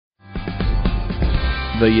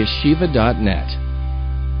theyeshiva.net.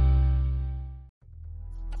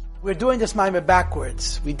 We're doing this Maimer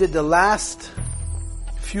backwards. We did the last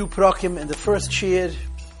few prakim in the first shir.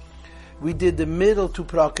 We did the middle two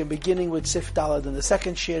prakim, beginning with Sif Dalad in the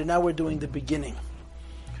second shir. Now we're doing the beginning.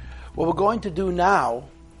 What we're going to do now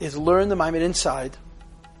is learn the Maimer inside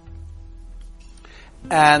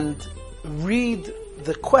and read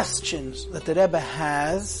the questions that the Rebbe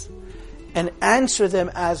has and answer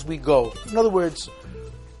them as we go. In other words,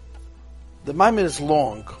 the Maimer is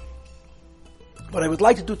long. What I would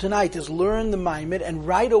like to do tonight is learn the Maimer and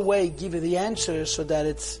right away give you the answers so that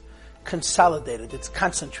it's consolidated, it's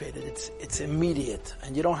concentrated, it's immediate,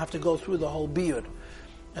 and you don't have to go through the whole biur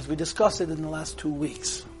as we discussed it in the last 2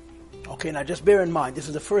 weeks. Okay, now just bear in mind, this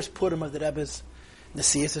is the first Purim of the Rebbe's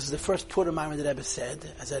Nesias. This is the first Purim Maimer the Rebbe said,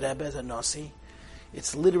 as a Rebbe, as a Nasi.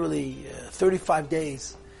 It's literally 35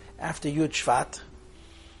 days after Yud Shvat.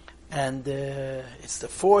 And it's the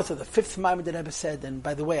fourth or the fifth Maimer the Rebbe said. And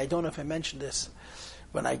by the way, I don't know if I mentioned this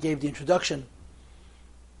when I gave the introduction,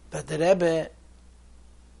 that the Rebbe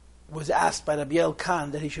was asked by Rabbi El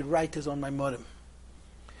Khan that he should write his own Maimerim.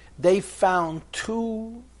 They found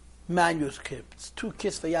 2 manuscripts, 2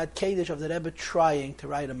 Kisvei Yad Kodesh of the Rebbe trying to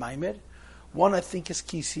write a Maimer. One I think is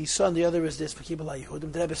Kisisa, and the other is this, וקבל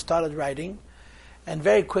Hayehudim. The Rebbe started writing, and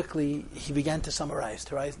very quickly he began to summarize,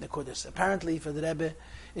 to write Nekudas. Apparently for the Rebbe,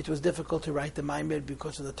 it was difficult to write the Maimer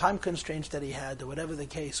because of the time constraints that he had, or whatever the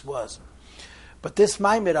case was. But this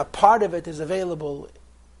Maimer, a part of it is available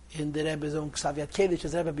in the Rebbe's own Kisvei Yad Kodesh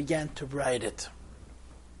as the Rebbe began to write it.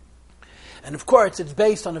 And of course, it's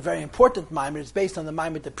based on a very important Maimer. It's based on the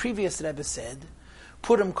Maimer the previous Rebbe said,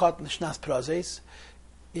 Purim Kot Nishnas Prozes,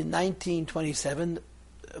 in 1927,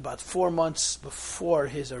 about 4 months before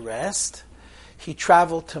his arrest. He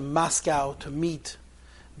traveled to Moscow to meet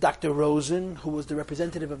Dr. Rosen, who was the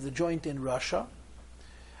representative of the joint in Russia.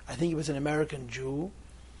 I think he was an American Jew.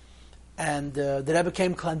 And the Rebbe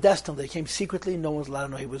came clandestinely. They came secretly. No one was allowed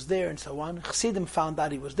to know he was there, and so on. Chassidim found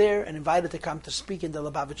out he was there and invited to come to speak in the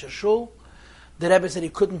Lubavitcher Shul. The Rebbe said he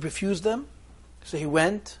couldn't refuse them. So he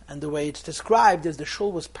went, and the way it's described is the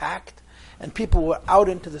shul was packed, and people were out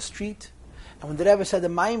into the street. And when the Rebbe said the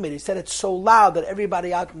Maimer, he said it so loud that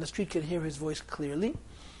everybody out in the street could hear his voice clearly.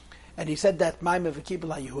 And he said that Maimer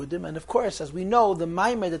וקבל Hayehudim. And of course, as we know, the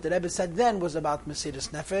Maimer that the Rebbe said then was about Mesiras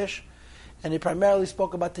Nefesh. And he primarily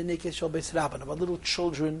spoke about Tinei Shel Beis Rabban, about little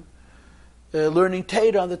children learning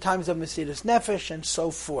Torah on the times of Mesiras Nefesh and so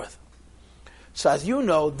forth. So as you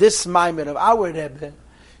know, this Maimer of our Rebbe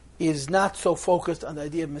is not so focused on the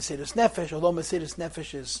idea of Mesiras Nefesh, although Mesiras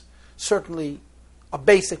Nefesh is certainly a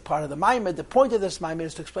basic part of the Maimer. The point of this Maimer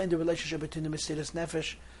is to explain the relationship between the Mesiras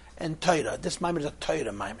Nefesh and Torah. This Maimer is a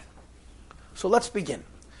Torah Maimer. So let's begin.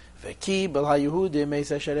 וקבל Hayehudim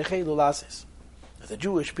eis asher echelul lasis. The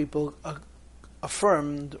Jewish people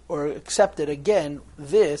affirmed or accepted again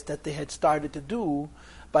this that they had started to do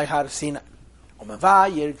by Har Sinai. And the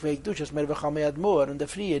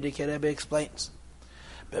Frierdiker Rebbe explains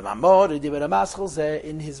in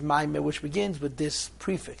his Maimer, which begins with this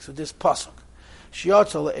prefix, with this pasuk,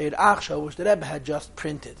 which the Rebbe had just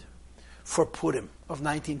printed for Purim of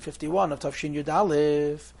 1951 of Tafshin Yud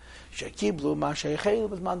Aleph, that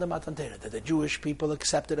the Jewish people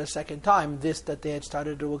accepted a second time this that they had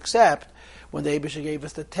started to accept when the Eibusha gave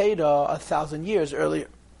us the Torah 1,000 years earlier.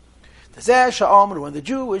 When the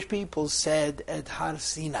Jewish people said at Har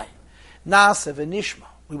Sinai, Nasa v'nishma,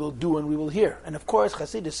 we will do and we will hear. And of course,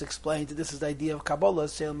 Chassidus explained that this is the idea of Kabbalah,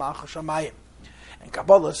 Seil Ma'ach Shamayim, and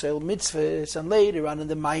Kabbalah, Seil Mitzvahs, and later on in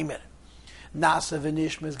the Maimer. Nasa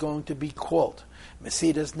v'nishma is going to be called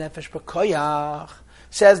Mesiras Nefesh B'koyach.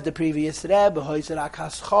 Says the previous Rebbe,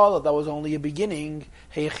 that was only a beginning.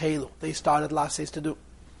 They started last days to do.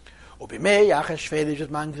 At the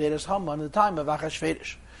time of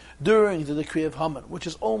Achashverosh, during the decree of Haman, which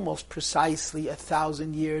is almost precisely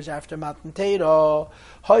 1,000 years after Matan Torah,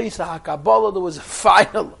 there was a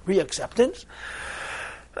final reacceptance.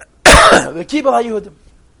 וקבל Hayehudim.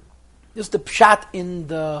 This is the pshat in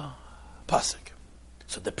the pasuk.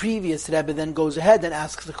 So the previous Rebbe then goes ahead and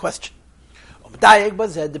asks the question.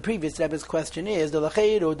 The previous Rebbe's question is,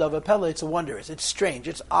 it's wondrous, it's strange,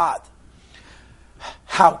 it's odd.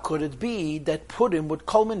 How could it be that Purim would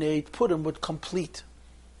culminate, Purim would complete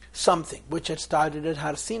something which had started at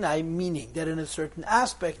Har Sinai, meaning that in a certain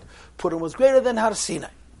aspect, Purim was greater than Har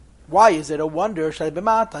Sinai. Why is it a wonder? When the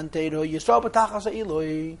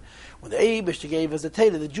Eibusha gave us the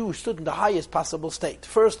Torah, the Jews stood in the highest possible state.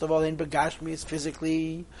 First of all, in Begashmi,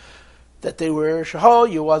 physically, that they were they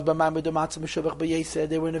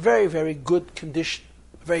were in a very, very good condition,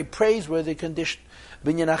 a very praiseworthy condition.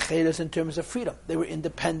 Binyan acheres in terms of freedom. They were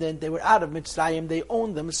independent, they were out of Mitzrayim, they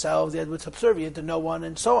owned themselves, they were subservient to no one,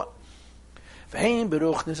 and so on. V'hein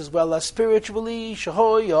beruchnis as well as spiritually,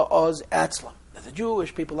 shehoya oz etzlam. That the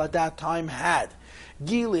Jewish people at that time had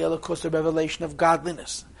Gili Elokus, the revelation of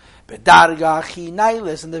godliness. Bedarga chi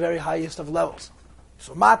nailis, in the very highest of levels.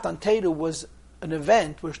 So Matan Torah was an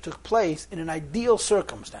event which took place in an ideal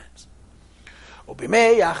circumstance.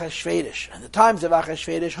 Ubimei Achashverosh, and the times of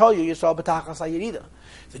Achashverosh, hoyu yisrael b'tachas hayirida.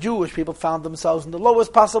 The Jewish people found themselves in the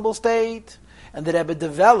lowest possible state, and the Rebbe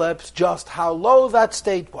develops just how low that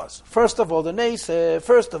state was. First of all, the Neiseh,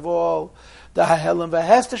 first of all, the Hayehudim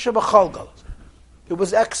v'hester shebachol galus. It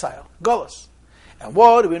was exile, galus. And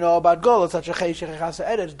what do we know about galus? Such a cheshech echasa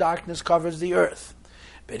eretz, darkness covers the earth.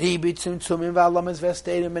 Beribit tzimtzumim v'alamas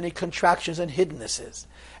v'esteirim, many contractions and hiddennesses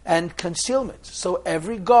and concealments. So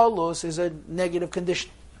every galus is a negative condition.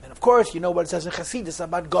 And of course, you know what it says in Chassidus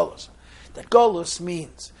about galus. That galus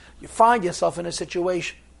means you find yourself in a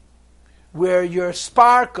situation where your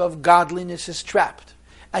spark of godliness is trapped,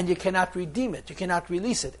 and you cannot redeem it, you cannot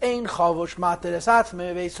release it. Ein chavosh mater es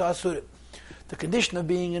atzmei v'eiso asurim. The condition of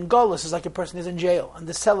being in galus is like a person is in jail, and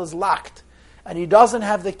the cell is locked, and he doesn't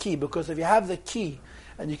have the key, because if you have the key,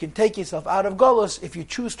 and you can take yourself out of galus, if you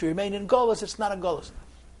choose to remain in galus, it's not a galus.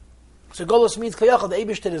 So galus means kayachal, the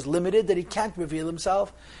Eibishter is limited, that he can't reveal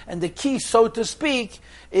himself, and the key, so to speak,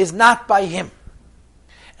 is not by him.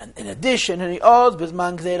 And in addition, not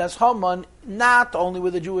only were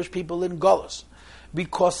the Jewish people in galus,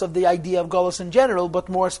 because of the idea of galus in general, but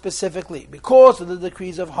more specifically, because of the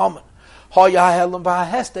decrees of Haman. The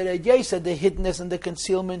hiddenness and the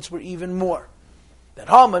concealments were even more. That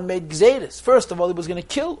Haman made gzeiros. First of all, he was going to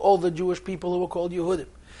kill all the Jewish people who were called Yehudim.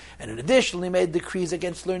 And additionally made decrees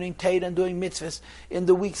against learning Torah and doing mitzvahs in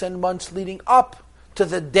the weeks and months leading up to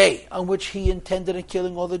the day on which he intended on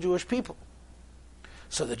killing all the Jewish people.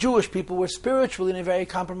 So the Jewish people were spiritually in a very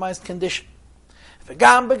compromised condition.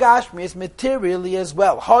 V'gam b'gashmi is materially as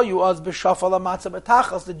well.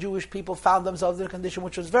 The Jewish people found themselves in a condition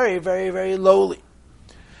which was very, very, very lowly.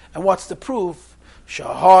 And what's the proof? There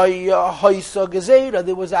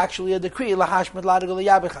was actually a decree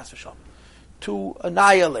to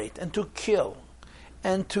annihilate and to kill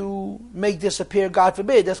and to make disappear, God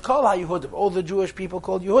forbid. That's called Hayehudim. All the Jewish people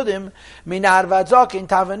called Yehudim, minar v'adzakin,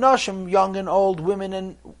 tavenoshim, young and old, women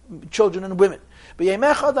and children and women. But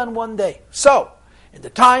yemechad on one day. So, in the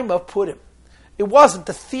time of Purim, it wasn't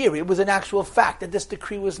a theory, it was an actual fact that this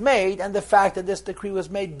decree was made, and the fact that this decree was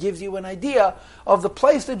made gives you an idea of the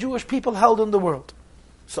place the Jewish people held in the world.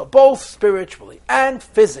 So both spiritually and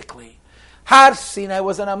physically, Har Sinai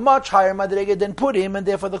was on a much higher madrega than Purim, and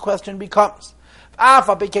therefore the question becomes,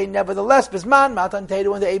 nevertheless, Bisman Matan Torah,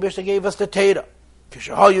 when the Eibishter gave us the Torah,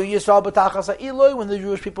 when the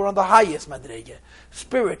Jewish people were on the highest madrega,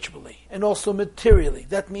 spiritually and also materially,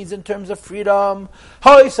 that means in terms of freedom,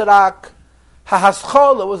 Hahaschala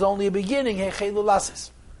was only a beginning,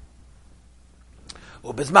 Ubizman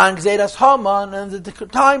Gzeiras Haman, and the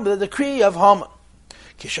time of the decree of Haman.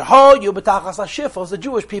 The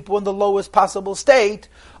Jewish people in the lowest possible state,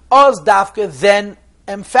 Oz Dafke, then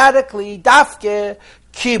emphatically Dafke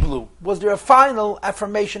Kiblu, was there a final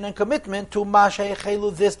affirmation and commitment to Mashay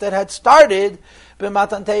Chelu, this that had started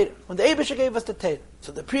b'Matan Torah, when the Eibishter gave us the Torah.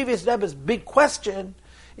 So the previous Rebbe's big question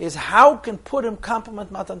is, how can Purim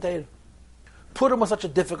complement Matan Torah? Purim was such a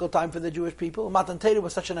difficult time for the Jewish people. Matan Torah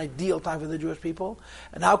was such an ideal time for the Jewish people.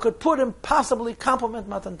 And how could Purim possibly complement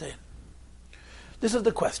Matan Torah? This is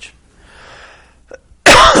the question.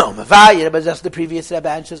 The previous Rebbe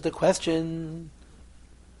answers the question.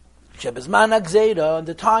 Shebezman Agzeira, in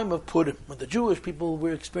the time of Purim, when the Jewish people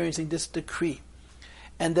were experiencing this decree,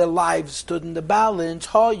 and their lives stood in the balance,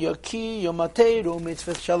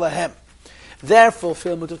 their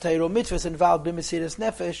fulfillment of Torah mitzvahs involved b'mesiras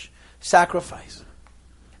nefesh, sacrifice.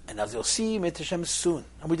 And as you'll see, Mitzvah soon,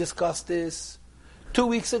 and we discussed this 2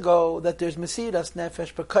 weeks ago, that there's mesiras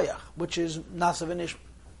nefesh b'koyach, which is nasav and ishma.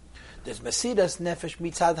 There's mesiras nefesh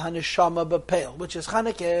mitzad haneshama b'peil, which is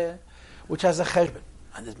Chanukah, which has a cheshbon.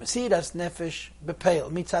 And there's mesiras nefesh b'peil,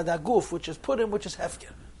 mitzad haguf, which is Purim, which is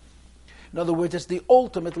hefker. In other words, it's the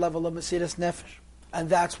ultimate level of mesiras nefesh. And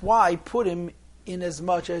that's why Purim, in as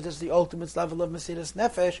much as it's the ultimate level of mesiras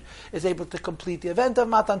nefesh, is able to complete the event of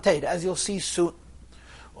Matan Torah, as you'll see soon.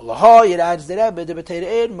 It adds the Rebbe, the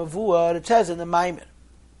B'Teireh Mavua, it says in the Maimer,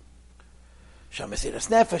 Mesiras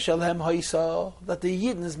nefesh alhem haisa, that the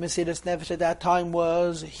Yidden's mesiras nefesh at that time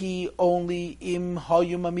was he only im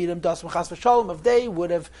hayum amirim das mechas v'shalom, if they would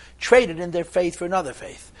have traded in their faith for another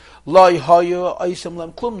faith. Loi hayu oisim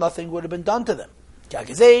lem klum, nothing would have been done to them.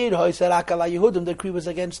 The decree was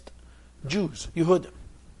against Jews, Yehudim.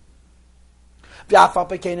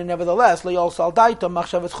 Nevertheless,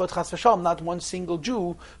 not one single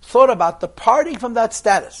Jew thought about departing from that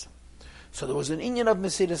status. So there was an inyan of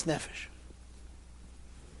Mesiras Nefesh.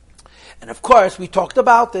 And of course, we talked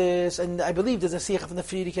about this, and I believe there's a Sikha from the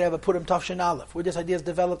Friedrich Rebbe, Purim Tafshin Aleph, where this idea is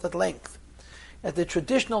developed at length. That the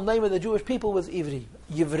traditional name of the Jewish people was Ivri,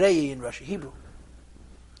 Yivrei in Russian, Hebrew.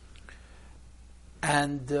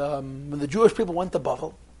 And when the Jewish people went to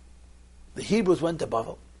Bavel, the Hebrews went to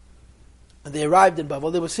Bavel, and they arrived in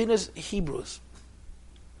Bavel, they were seen as Hebrews.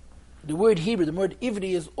 The word Hebrew, the word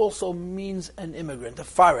Ivri, also means an immigrant, a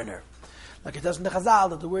foreigner. Like it does in the Chazal,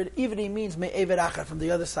 that the word Ivri means Me'ever Achar, from the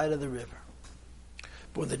other side of the river.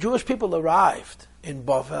 But when the Jewish people arrived in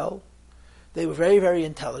Bavel, they were very, very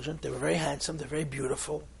intelligent, they were very handsome, they were very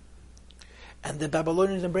beautiful, and the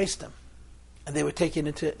Babylonians embraced them. And they were taken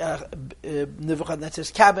into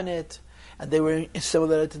Nebuchadnezzar's cabinet, and they were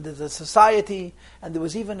assimilated into the society, and there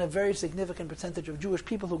was even a very significant percentage of Jewish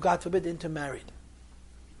people who, God forbid, intermarried.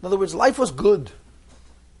 In other words, life was good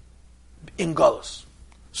in Golus.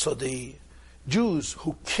 So the Jews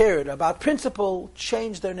who cared about principle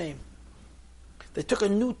changed their name. They took a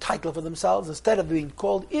new title for themselves. Instead of being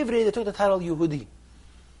called Ivri, they took the title Yehudi.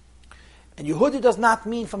 And Yehudi does not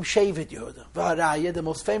mean from Shevet Yehuda. V'haraya, the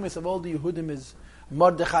most famous of all the Yehudim is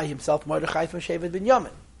Mordechai himself, Mordechai from Shevet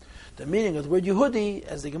Binyamin. The meaning of the word Yehudi,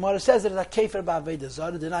 as the Gemara says, it is a kefer ba'aveda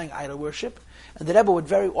zara, denying idol worship. And the Rebbe would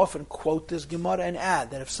very often quote this Gemara and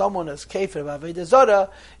add that if someone is kefer ba'aveda zara,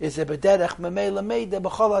 is a bederech memela meida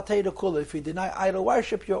b'chol ha'teira kula. If you deny idol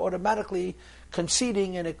worship, you're automatically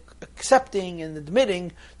conceding and accepting and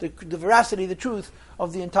admitting the veracity, the truth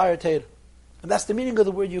of the entire Torah. And that's the meaning of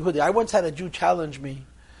the word Yehudi. I once had a Jew challenge me,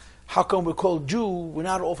 how come we're called Jew, we're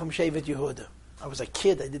not all from Shevet Yehuda? I was a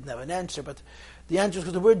kid, I didn't have an answer, but the answer is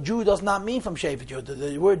because the word Jew does not mean from Shevet Yehuda.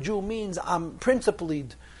 The word Jew means I'm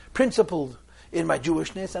principled in my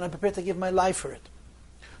Jewishness, and I'm prepared to give my life for it.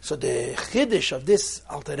 So the Chiddush of this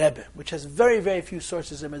Alter Rebbe, which has very, very few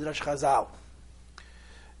sources in Midrash Chazal,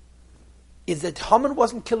 is that Haman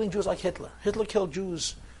wasn't killing Jews like Hitler. Hitler killed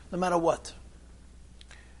Jews no matter what.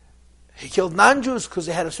 He killed non-Jews because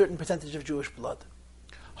they had a certain percentage of Jewish blood.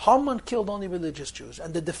 Haman killed only religious Jews,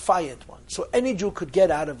 and the defiant ones. So any Jew could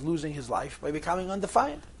get out of losing his life by becoming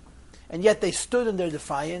undefiant. And yet they stood in their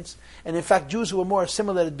defiance, and in fact Jews who were more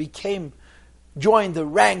assimilated joined the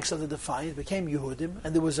ranks of the defiant, became Yehudim,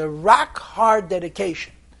 and there was a rock-hard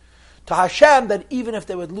dedication to Hashem that even if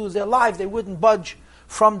they would lose their lives, they wouldn't budge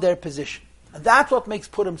from their position. And that's what makes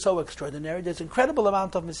Purim so extraordinary. There's an incredible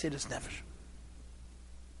amount of Mesiras Nefesh.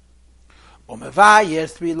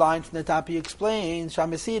 Umevayes, 3 lines from the top, he explains,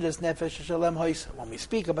 Mesiras Nefesh Shalem Hoysa. When we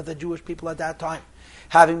speak about the Jewish people at that time,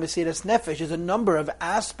 having Mesiras Nefesh, there's a number of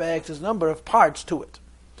aspects, there's a number of parts to it.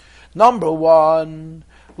 Number 1,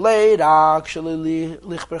 the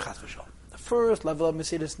first level of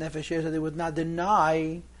Mesiras Nefesh is that they would not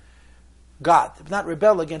deny God, they would not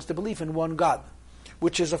rebel against the belief in one God,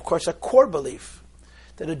 which is, of course, a core belief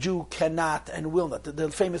that a Jew cannot and will not. The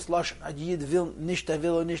famous Lashon, a Yid will nicht kann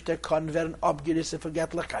werden abgerissen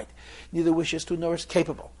vergettlichkeit. Neither wishes to nor is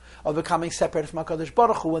capable of becoming separate from HaKadosh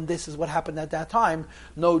Baruch Hu. And this is what happened at that time.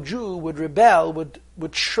 No Jew would rebel, would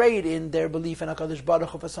trade in their belief in HaKadosh Baruch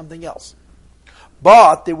Hu for something else.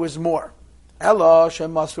 But there was more. There was a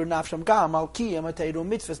Mesiras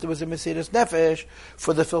Nefesh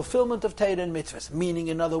for the fulfillment of Torah and mitzvahs. Meaning,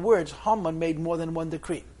 in other words, Haman made more than one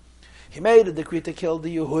decree. He made a decree to kill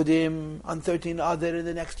the Yehudim on 13 Adar in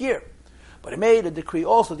the next year. But he made a decree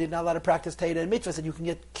also that you're not allowed to practice Torah and mitzvahs, and you can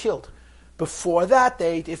get killed before that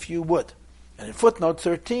date if you would. And in footnote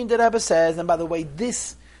 13, the Rebbe says, and by the way,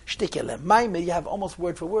 this shtikel, Maimir, you have almost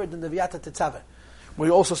word for word in the V'yata Tetzaveh, where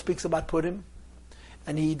he also speaks about Purim,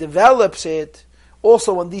 and he develops it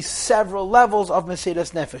also on these several levels of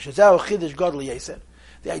Mesiras Nefesh.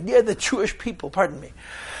 The idea that Jewish people, would be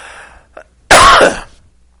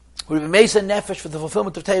Mesiras Nefesh for the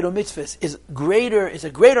fulfillment of Torah mitzvahs is a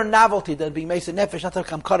greater novelty than being Mesiras Nefesh not to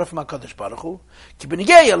become cut off from HaKadosh Baruch Hu.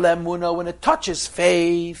 When it touches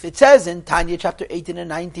faith, it says in Tanya chapter 18 and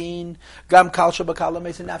 19, Gam Kal Shabakala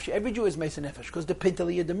Mesiras Nefesh. Every Jew is Mesiras Nefesh because the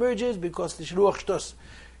Pintaliyad emerges, because the Ruach Shtus.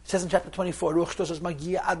 It says in chapter 24, Ruach Shtus is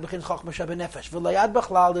Magia Ad Bechin Chachma Sheba Nefesh. V'layad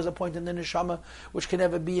Bechlal, there's a point in the Neshama which can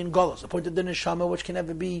never be in Golos, a point in the Neshama which can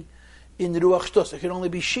never be in Ruach Shtus. It can only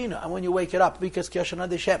be Shina, and when you wake it up, because Kiyashana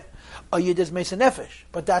Deshem, a Yid is Mesiras Nefesh.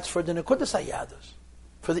 But that's for the Nekudas HaYadus,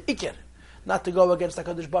 for the Iker, not to go against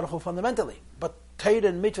HaKadosh Baruch Hu fundamentally. But Torah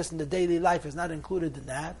and mitzvahs in the daily life is not included in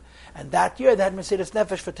that. And that year they had Mesiras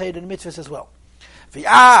Nefesh for Torah and mitzvahs as well.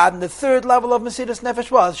 And the third level of Mesiras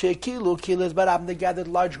Nefesh was Shekilu Kilas Barab. They gathered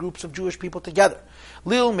large groups of Jewish people together.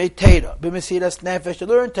 Lil Meitera b'Mesiras Nefesh, to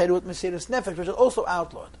learn Teda with Mesiras Nefesh, which is also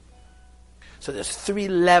outlawed. So there's three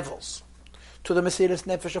levels to the Mesiras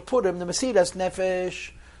Nefesh of Purim. The Mesiras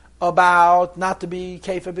Nefesh about not to be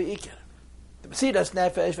Kefer Be'ikir. The Mesiras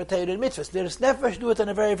Nefesh for Teda and Mitzvahs. There's Nefesh do it in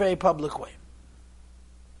a very, very public way.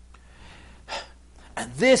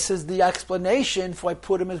 And this is the explanation for why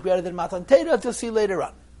Purim is greater than Matan Teda, as you'll see later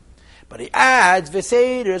on. But he adds,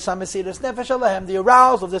 V'seider some Mesiras Nefesh alehem, the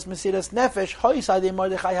arousal of this Mesiras Nefesh, Hoysai de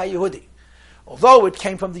Mordechai Hayehudi. Although it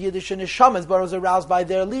came from the Yiddish Neshamas, but it was aroused by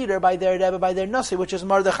their leader, by their Rebbe, by their Nasi, which is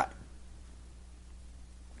Mordechai.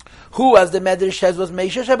 Who, as the Medrash says, was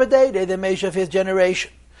Meisha Shebedei, the Meisha of his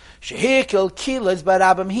generation. Shehikil Kilas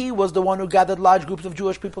Barabim, he was the one who gathered large groups of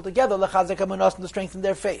Jewish people together, Lechazek Amunos, to strengthen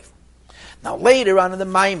their faith. Now later on in the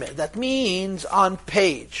Maimed, that means on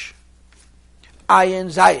page Ayin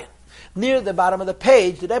Zayin, near the bottom of the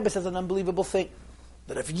page, the Rebbe says an unbelievable thing.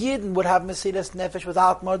 That if Yidden would have Mesiras Nefesh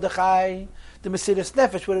without Mordechai, the Mesiras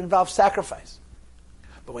Nefesh would involve sacrifice.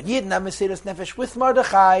 But when Yidden have Mesiras Nefesh with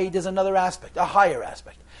Mordechai, there's another aspect, a higher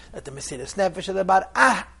aspect. That the Mesiras Nefesh is about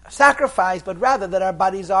sacrifice, but rather that our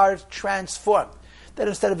bodies are transformed. That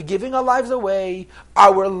instead of giving our lives away,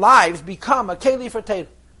 our lives become a keli for Teda.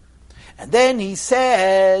 And then he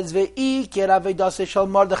says, Ve'ikir avedase shel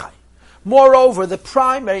Mordechai. Moreover, the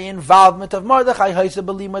primary involvement of Mordechai, learn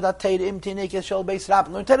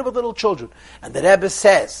Teda with little children. And the Rebbe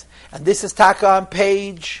says, and this is Taka on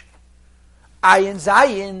page Ayin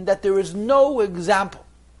Zayin, that there is no example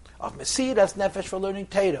of Mesiras Nefesh for learning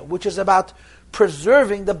Teda, which is about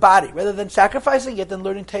preserving the body, rather than sacrificing it, than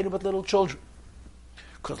learning Teda with little children.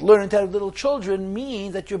 Because learning Teda with little children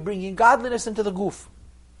means that you're bringing godliness into the goof.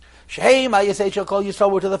 Shehem Ayesei shall call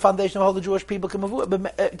Yisrael to the foundation of all the Jewish people. As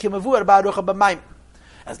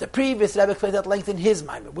the previous Rebbe explained at length in his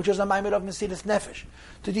Maimed, which is a Maimed of Mesiras Nefesh,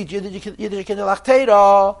 to teach Yiddish Kinderlach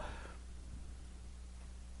Teda.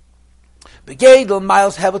 Begedel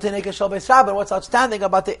miles Hevel shall be Sabbath. What's outstanding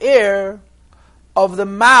about the air of the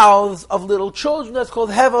mouths of little children? That's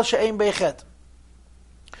called Hevel She'em Beichet.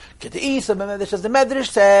 The Medrash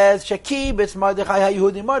says, Shekibitz Mordechai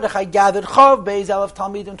Hayehudim, Mordechai gathered Chov Beis of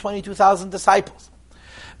Talmidim, 22,000 disciples.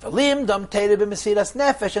 V'limdam Teda b'Mesiras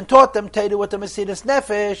Nefesh, and taught them Teda with the Mesiras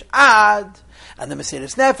Nefesh, and the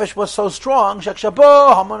Mesiras Nefesh was so strong,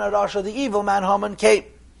 Shekshabo Haman Arasha, the evil man Haman came.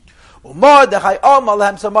 Mordechai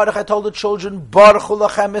Omalhem, so Mordechai told the children, Baruchu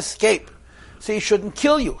lachem, escape. So he shouldn't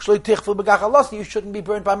kill you. You shouldn't be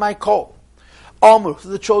burnt by my coal. So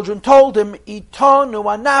the children told him, Itonu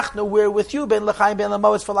anachnu, we're with you, ben l'chaim ben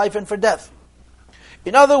l'moes, for life and for death.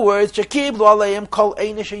 In other words, Shekiblu aleim kol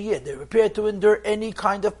einish yid. They were prepared to endure any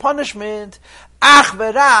kind of punishment. Ach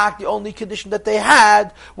verak, the only condition that they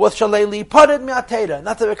had was shalei lipared mi'atera,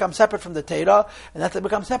 not to become separate from the Teda, and not to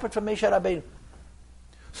become separate from Moshe Rabbeinu.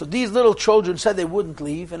 So these little children said they wouldn't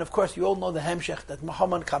leave, and of course you all know the hemshech, that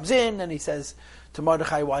Muhammad comes in and he says to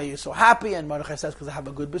Mordechai, why are you so happy? And Mordechai says, because I have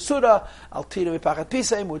a good besura, al tira v'pachat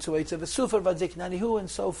pisay, mutzuweitze v'sufer, v'adzik nanihu, and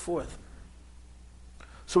so forth.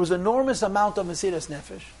 So it was an enormous amount of Mesiras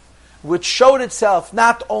Nefesh, which showed itself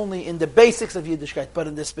not only in the basics of Yiddishkeit, but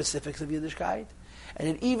in the specifics of Yiddishkeit, and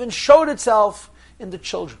it even showed itself in the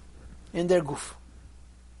children, in their guf.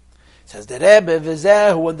 Says the Rebbe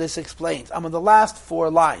V'zehu, when this explains, I'm on the last 4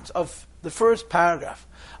 lines of the first paragraph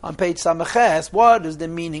on page Samaches. What is the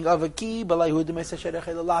meaning of a ki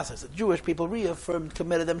b'Hayehudim the Jewish people reaffirmed,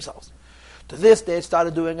 committed themselves to this. They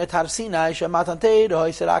started doing a tar sinai shematan teira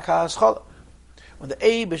hoyserak ha'aschala. When the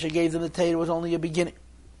Eibusha gave them the Teda, was only a beginning.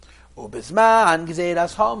 Ubizman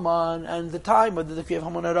gzeiras Haman, and the time of the decree of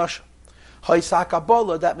Haman Arasha. Hoysak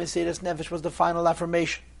Abola, that Mesiras Nefesh was the final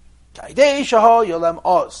affirmation. Kaidei shaho yolem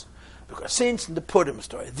oz. Because since in the Purim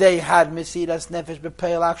story, they had Mesiras Nefesh,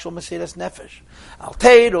 bepeil actual Mesiras Nefesh. Al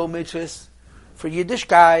Teiro mitzvahs for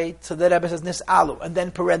Yiddishkeit, so the Rebbe says Nis'alu, and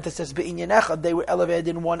then parenthesis, be'inyan echad, they were elevated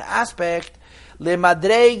in one aspect,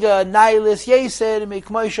 le'madrega nailis yeser,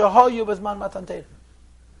 mikmoisha hoyu bezman Matan Teda.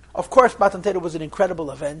 Of course, Matan Teda was an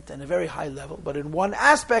incredible event, and a very high level, but in one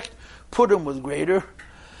aspect, Purim was greater.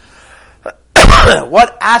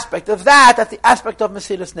 What aspect of that? That's the aspect of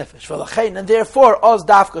Mesiras Nefesh. And therefore, Oz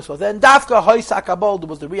Dafka. So then Dafka, Hoysak Abol,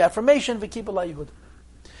 was the reaffirmation, V'kibel Yehud.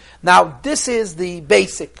 Now, this is the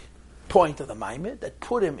basic point of the Maimed, that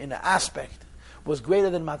Purim in an aspect was greater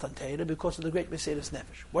than Matan Teda because of the great Mesiras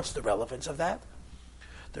Nefesh. What's the relevance of that?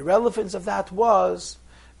 The relevance of that was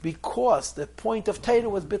because the point of Teda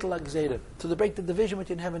was Bittul HaGzeira, to break the division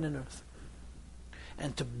between heaven and earth.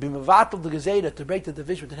 And to be mevatel the gezeda, to break the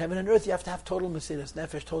division between heaven and earth, you have to have total Mesiras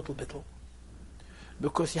Nefesh, total bittul.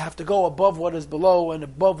 because you have to go above what is below and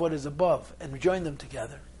above what is above and join them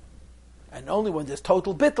together. And only when there's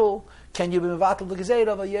total bittul can you be mevatel the gezeira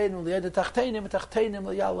of Hayehudim liyed tachteinim tachteinim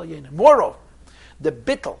liyal Hayehudim. Moreover, the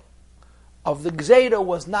bittul of the gezeira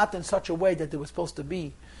was not in such a way that there was supposed to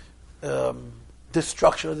be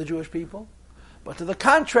destruction of the Jewish people, but to the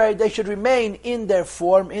contrary, they should remain in their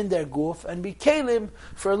form, in their guf, and be kelim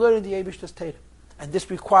for learning the Eibishter's Torah. And this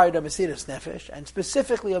required a Mesiras Nefesh, and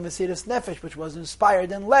specifically a Mesiras Nefesh, which was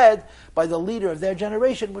inspired and led by the leader of their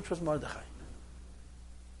generation, which was Mordechai.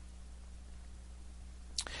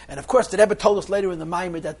 And of course, the Rebbe told us later in the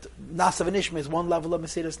Maimer that Nasav and Ishma is one level of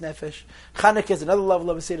Mesiras Nefesh, Chanukah is another level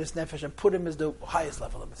of Mesiras Nefesh, and Purim is the highest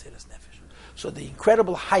level of Mesiras Nefesh. So the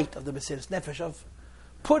incredible height of the Mesiras Nefesh of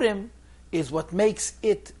Purim is what makes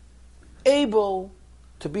it able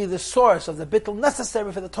to be the source of the bittul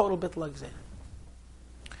necessary for the total bittul exam.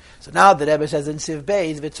 So now the Rebbe says in Siv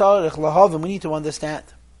Beis, V'tzorich lahavim, we need to understand.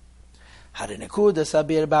 Harinekuda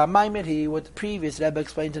sabir ba'maimer, what the previous Rebbe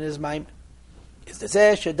explained in his Maimer, is the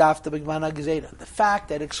zeh shedafta b'gmana gezeira, the fact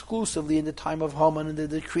that exclusively in the time of Haman and the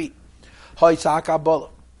decree, hoitzak abolah,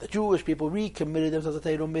 the Jewish people recommitted themselves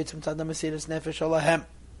to Torah mitzvah tzad Mesiras Nefesh alahem,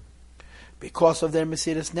 because of their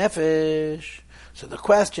Mesiras Nefesh. So the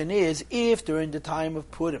question is, if during the time of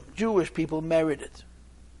Purim, Jewish people merited,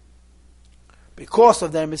 because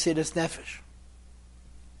of their Mesiras Nefesh,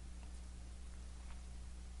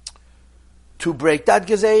 to break that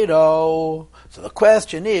gezeiro. So the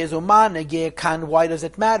question is, why does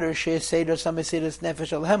it matter?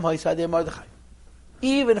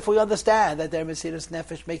 Even if we understand that their Mesiras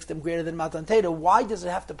Nefesh makes them greater than Matan Torah, why does it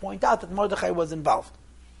have to point out that Mordechai was involved?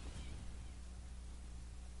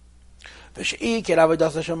 Moreover,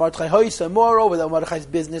 that Mordechai's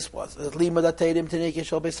business was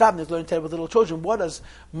learning Torah with little children. What does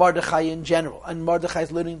Mordechai in general and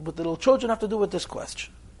Mordechai's learning with little children have to do with this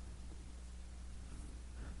question?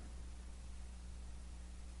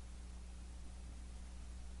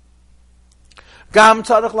 Gam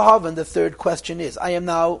tzarich lahavin. The third question is, I am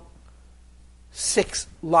now 6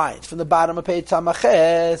 lines from the bottom of page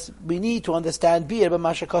Tzamaches. We need to understand to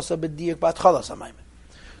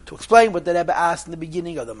explain what the Rebbe asked in the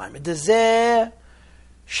beginning of the Maimer.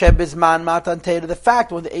 The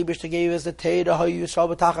fact when the Eibishter gave us the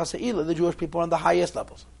Torah, the Jewish people are on the highest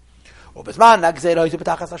levels. When the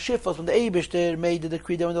Eibishter made the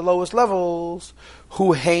decree they were in the lowest levels,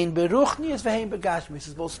 who hein beruchnius v'hein begashmi, this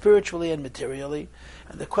is both spiritually and materially.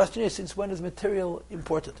 And the question is, since when is material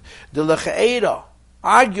important? The lecheira,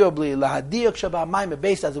 arguably, lahadiyak shaba maimer,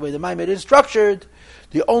 based on the way the maimer is structured,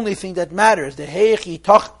 the only thing that matters, the heichi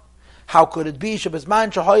toch, how could it be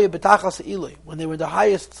shabazman shahoye betachas ilui, when they were in the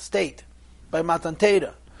highest state by Matan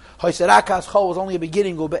Torah, hoyserakas chol was only a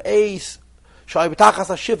beginning, go be'eis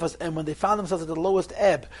and when they found themselves at the lowest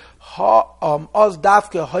ebb, oz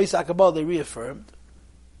dafke hoysak abal, they reaffirmed.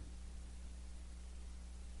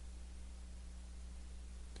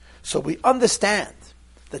 So we understand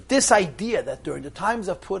that this idea that during the times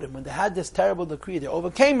of Purim, when they had this terrible decree, they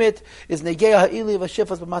overcame it, is negeya ha'ili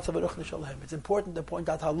v'shifas b'matzav v'ruchni shalhem. It's important to point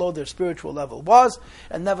out how low their spiritual level was,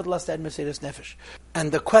 and nevertheless they had Mesiras Nefesh.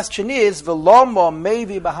 And the question is, v'lomo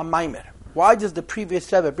mevi b'hamaimer. Why does the previous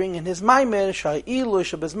Rebbe bring in his Maimer, sha'ilu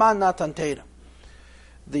shabazman natan Torah?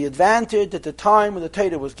 The advantage at the time when the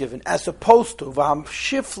Torah was given, as opposed to v'ham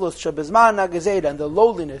shiflus shabazman nagazeda, and the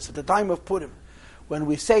lowliness at the time of Purim, when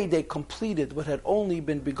we say they completed what had only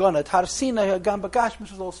been begun at Har Sinai, Hagam Bagash,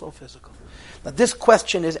 which was also physical. Now this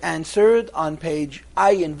question is answered on page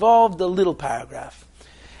I involved, the little paragraph.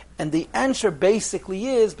 And the answer basically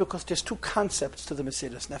is because there's 2 concepts to the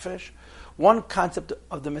Mesiras Nefesh. One concept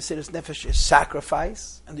of the Mesiras Nefesh is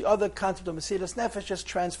sacrifice, and the other concept of Mesiras Nefesh is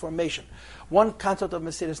transformation. One concept of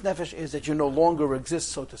Mesiras Nefesh is that you no longer exist,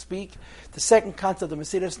 so to speak. The second concept of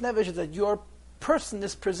Mesiras Nefesh is that your person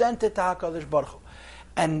is presented to HaKadosh Baruch Hu.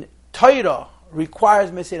 And Torah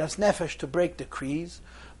requires Mesiras Nefesh to break decrees,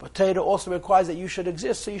 but Torah also requires that you should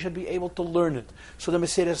exist, so you should be able to learn it. So the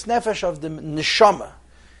Mesiras Nefesh of the Neshama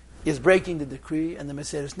is breaking the decree, and the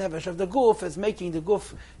Mesiras Nefesh of the Guf is making the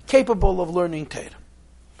Guf capable of learning Torah.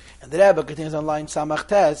 And the Rebbe continues on line Samach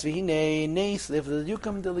Tes, V'hinei neisliv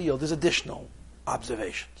l'yukam deliyol. There's additional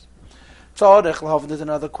observations. There's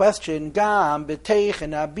another question. Gam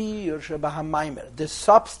b'teichen abir shebahamaimer. The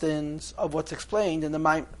substance of what's explained in the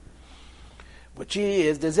Maimer, which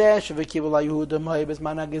is the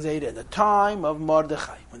time of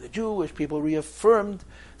Mordechai, when the Jewish people reaffirmed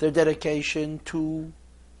their dedication to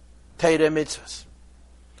Torah mitzvahs.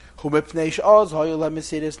 Who mipnei she'oz hoyel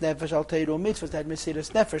ha-mesiras nefesh al Torah mitzvahs, that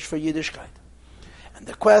Mesiras Nefesh for Yiddishkeit. And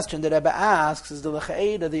the question that Rebbe asks is the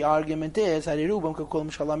lechaeda. The argument is Hayehudim kol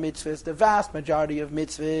mishala mitzvahs. The vast majority of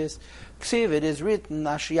mitzvahs, ksiv, it is written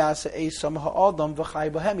ashiyase eisam ha'adam v'chai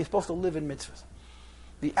b'hem. He's supposed to live in mitzvahs.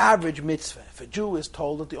 The average mitzvah, if a Jew is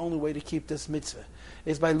told that the only way to keep this mitzvah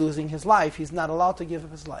is by losing his life, he's not allowed to give up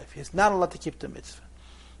his life. He's not allowed to keep the mitzvah.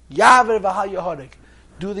 Yaver v'ha yahodik.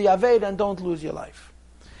 Do the aveda and don't lose your life.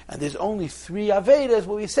 And there's only 3 avedas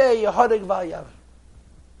where we say yahodik v'ha yaver.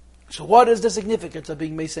 So what is the significance of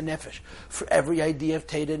being Mesa Nefesh? For every idea of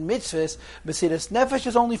Teda and mitzvahs, Mesiras Nefesh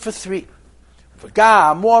is only for 3. For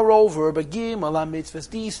God, moreover, Begim ala mitzvahs,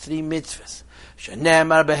 these 3 mitzvahs.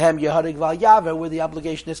 Shenemar behem yaharig val yaver, where the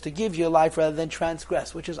obligation is to give your life rather than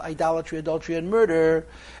transgress, which is idolatry, adultery, and murder.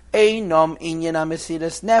 Einom inyan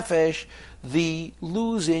Mesiras Nefesh, the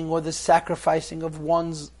losing or the sacrificing of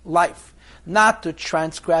one's life. Not to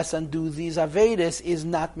transgress and do these avedas is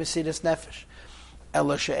not Mesiras Nefesh.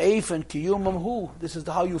 This is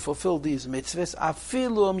how you fulfill these mitzvahs.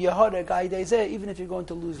 Even if you're going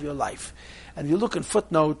to lose your life. And if you look in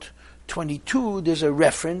footnote 22, there's a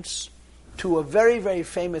reference to a very, very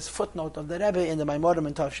famous footnote of the Rebbe in the Maimorim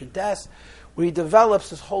and Tavshin Tes, where he develops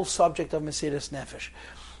this whole subject of Mesiras Nefesh.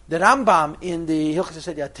 The Rambam in the Hilchos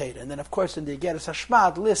Yesod Teda, and then of course in the Igeres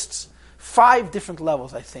Hashmad, lists 5 different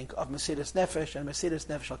levels, I think, of Mesiras Nefesh and Mesiras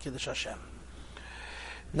Nefesh al Kiddush Hashem.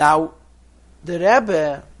 Now, the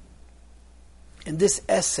Rebbe, in this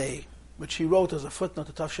essay, which he wrote as a footnote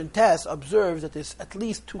to Tavshin Tes, observes that there's at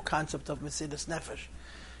least 2 concepts of Mesiras Nefesh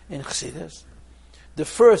in Chassidus. The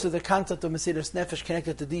first is the concept of Mesiras Nefesh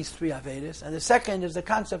connected to these 3 Avedas, and the second is the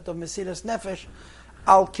concept of Mesiras Nefesh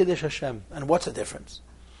al Kiddush Hashem. And what's the difference?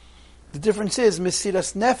 The difference is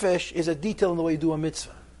Mesiras Nefesh is a detail in the way you do a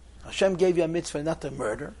mitzvah. Hashem gave you a mitzvah not to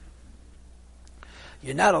murder.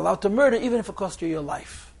 You're not allowed to murder even if it costs you your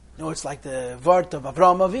life. You know, it's like the word of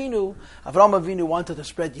Avraham Avinu. Avraham Avinu wanted to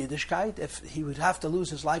spread Yiddishkeit. If he would have to lose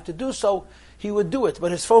his life to do so, he would do it.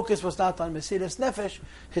 But his focus was not on Mesiras Nefesh.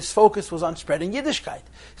 His focus was on spreading Yiddishkeit.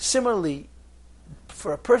 Similarly,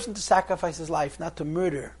 for a person to sacrifice his life, not to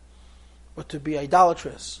murder, or to be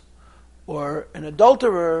idolatrous, or an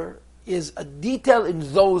adulterer, is a detail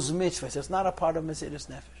in those mitzvahs. It's not a part of Mesiras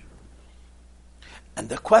Nefesh. And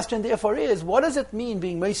the question, therefore, is, what does it mean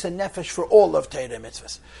being Mesa Nefesh for all of Teda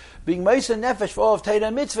mitzvahs? Being Mesa Nefesh for all of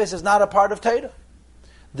Teda mitzvahs is not a part of Teda.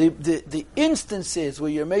 The instances where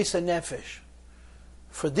you're Mesa Nefesh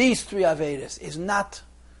for these 3 Avedas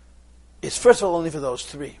is first of all only for those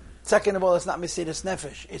 3. Second of all, it's not Mesiras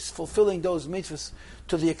Nefesh. It's fulfilling those mitzvahs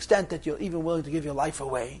to the extent that you're even willing to give your life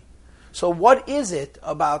away. So what is it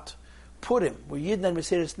about Purim, where Yidden and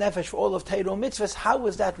Mesiras Nefesh for all of Teda mitzvahs, how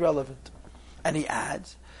is that relevant? And he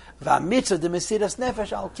adds, "V'amitzvah de Mesiras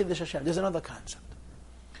Nefesh al Kiddush Hashem." There's another concept,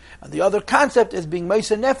 and the other concept is being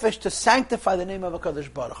Mesa Nefesh to sanctify the name of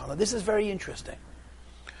HaKadosh Baruch Hu. Now, this is very interesting,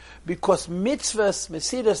 because mitzvahs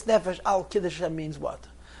Mesiras Nefesh al Kiddush Hashem means what?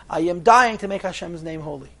 I am dying to make Hashem's name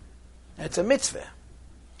holy. And it's a mitzvah,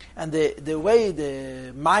 and the way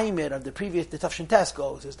the Maimer of the Tavshin Tes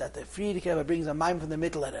goes is that the Friedrich Rebbe brings a Maimer from the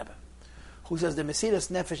Mittler Rebbe, who says the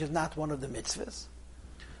Mesiras Nefesh is not one of the mitzvahs.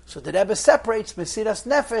 So the Rebbe separates Mesiras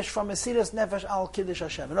Nefesh from Mesiras Nefesh al Kiddush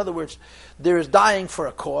Hashem. In other words, there is dying for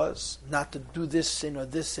a cause, not to do this sin or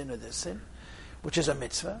this sin or this sin, which is a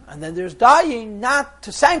mitzvah. And then there's dying not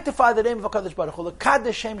to sanctify the name of HaKadosh Baruch Hu,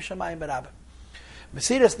 l'kadosh Shem Shamayim B'Rabim.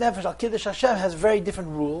 Mesiras Nefesh al Kiddush Hashem has very different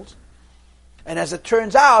rules. And as it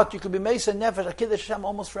turns out, you could be Mesa Nefesh al Kiddush Hashem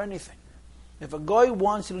almost for anything. If a guy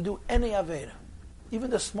wants you to do any Aveda, even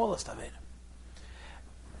the smallest Aveda,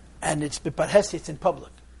 and it's B'Parhesi, it's in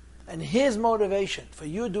public, and his motivation for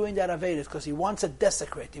you doing that Aveda is because he wants to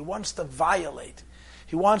desecrate, he wants to violate,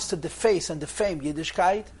 he wants to deface and defame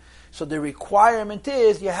Yiddishkeit. So the requirement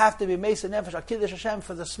is you have to be Mesa Nefesh al Kiddush Hashem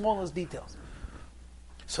for the smallest details.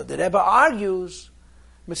 So the Rebbe argues,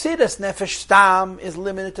 Mesiras Nefesh Stam is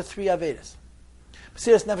limited to 3 Avedas.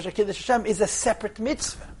 Mesiras Nefesh al Kiddush Hashem is a separate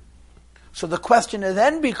mitzvah. So the question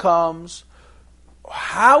then becomes,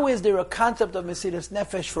 how is there a concept of Mesiras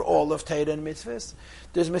Nefesh for all of Teda and mitzvahs?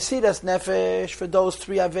 There's Mesiras Nefesh for those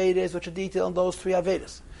 3 Avedas, which are detailed in those 3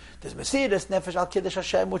 Avedas. There's Mesiras Nefesh al Kiddush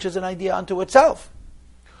Hashem, which is an idea unto itself.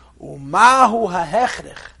 Umahu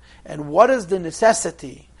ha'hechrich, and what is the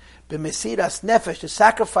necessity b'Mesiras Nefesh to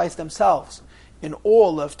sacrifice themselves in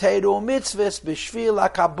all of Teda mitzvahs b'shvil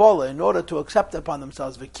ha'kabbalah, in order to accept upon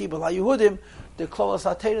themselves v'kibul Hayehudim, the klolos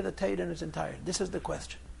ha'Teda, the Teda in its entirety. This is the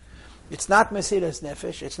question. It's not Mesiras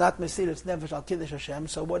Nefesh. It's not Mesiras Nefesh al Kiddush Hashem.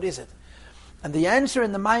 So what is it? And the answer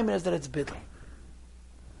in the Maimon is that it's bidl.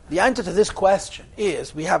 The answer to this question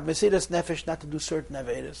is we have Mesiras Nefesh not to do certain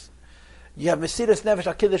Avedas, You have Mesiras Nefesh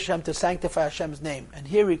al Kiddush Hashem to sanctify Hashem's name. And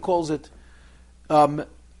here he calls it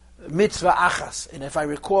mitzvah achas. And if I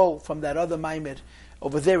recall from that other maimed,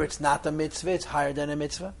 over there it's not a mitzvah, it's higher than a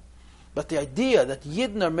mitzvah. But the idea that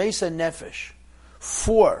Yidden are Mesa Nefesh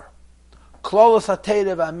for Klolos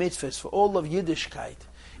HaTeira VaMitzvahs, for all of Yiddishkeit,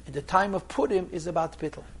 in the time of Purim is about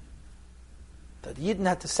Bittul. That Yidden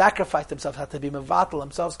had to sacrifice themselves, had to be mevatel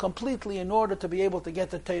themselves completely in order to be able to get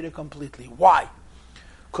the Torah completely. Why?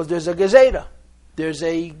 Because there's a gezerah, there's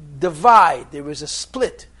a divide, there is a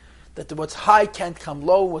split, that what's high can't come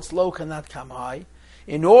low, what's low cannot come high.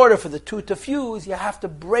 In order for the two to fuse, you have to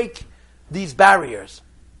break these barriers.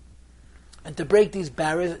 And to break these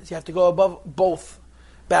barriers, you have to go above both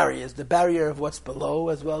barriers, the barrier of what's below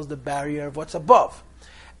as well as the barrier of what's above.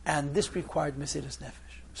 And this required Mesiras Nefesh.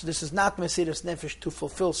 So this is not Mesiras Nefesh to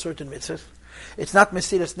fulfill certain mitzvahs. It's not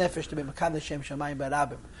Mesiras Nefesh to be Mekadosh Shem Shamayim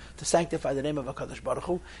Barabim, to sanctify the name of HaKadosh Baruch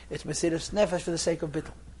Hu. It's Mesiras Nefesh for the sake of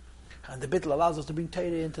Bittul. And the Bittul allows us to bring Torah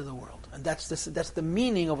into the world. And that's the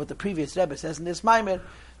meaning of what the previous Rebbe says in this Maimer,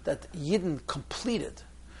 that Yidden completed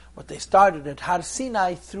what they started at Har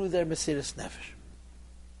Sinai through their Mesiras Nefesh.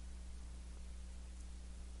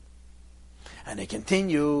 And it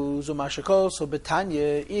continues, Umashakos, so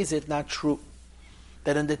Betanya, is it not true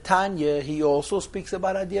that in the Tanya he also speaks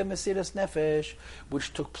about idea of Mesiras Nefesh,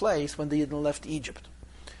 which took place when the Yidden left Egypt?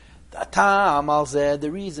 The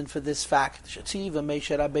reason for this fact,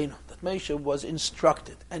 that Moshe was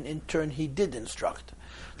instructed, and in turn he did instruct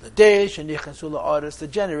the generation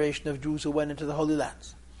of Jews who went into the Holy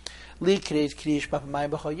Lands,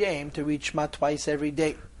 to read Shema twice every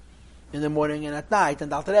day, in the morning and at night.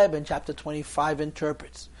 And Alter Rebbe in chapter 25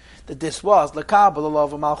 interprets that this was l'kabel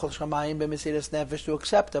alav malchus shamayim b'mesiras nefesh, to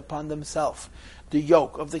accept upon themselves the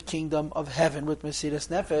yoke of the kingdom of heaven with mesiras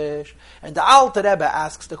nefesh. And the Alter Rebbe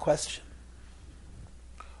asks the question: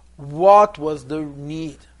 what was the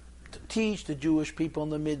need to teach the Jewish people in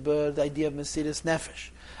the Midbar the idea of mesiras nefesh?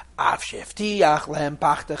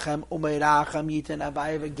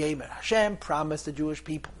 Hashem promised the Jewish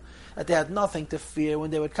people that they had nothing to fear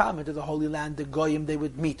when they would come into the Holy Land. The Goyim they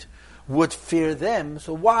would meet would fear them.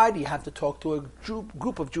 So why do you have to talk to a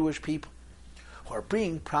group of Jewish people who are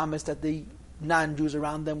being promised that the non-Jews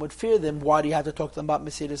around them would fear them? Why do you have to talk to them about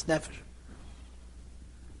Mesiras Nefesh?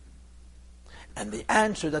 And the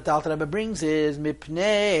answer that the Alter Rebbe brings is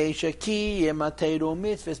Mipnei Shekiyim HaTeiru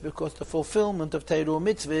Mitzvahs, because the fulfillment of Teiru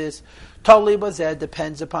Mitzvahs totally bazeh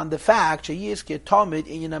depends upon the fact Sheyizke Tomid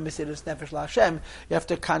Inyan Mesiras Nefesh LaHashem. You have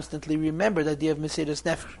to constantly remember the idea of Mesiras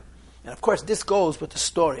Nefesh. And of course this goes with the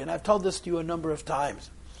story, and I've told this to you a number of times.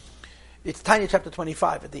 It's Tanya chapter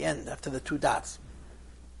 25 at the end, after the two dots.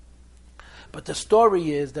 But the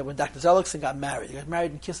story is that when Dr. Zelickson got married, he got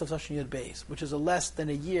married in Kislev Toshin Yud Beis, which is less than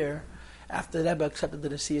a year after the Rebbe accepted the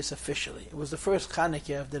Nesias officially. It was the first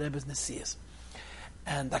Chanukah of the Rebbe's Nesias.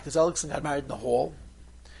 And Dr. Zelickson got married in the hall,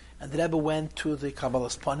 and the Rebbe went to the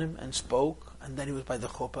Kabbalas Panim and spoke, and then he was by the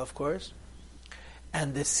Chuppah, of course.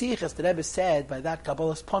 And the Sichas the Rebbe said by that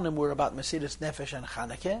Kabbalas Panim were about Mesiras Nefesh and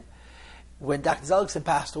Chanukah. When Dr. Zelickson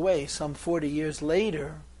passed away, some 40 years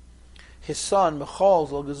later, his son, Michal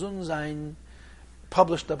Zol Gezun Zayin,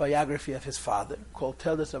 published a biography of his father called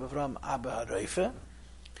Teldes Rabbi Avram Abba HaRoife,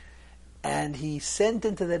 and he sent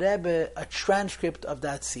into the Rebbe a transcript of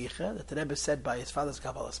that Sikha that the Rebbe said by his father's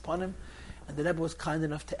Kabbalas Panim, and the Rebbe was kind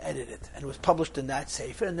enough to edit it, and it was published in that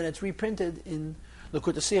Sefer, and then it's reprinted in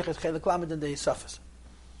Lekut HaSichas Chelek Lamed and the Yisafas.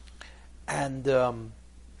 And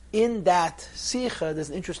in that Sikha,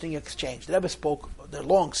 there's an interesting exchange. The Rebbe spoke, they're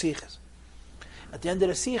long Sikhas. At the end of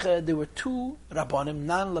the Sikha, there were two Rabbanim,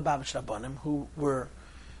 non-Lubavitch Rabbanim, who were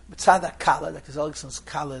Tzaddik Kala, like the Zelickson's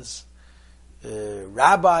Kala's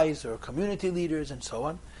rabbis or community leaders and so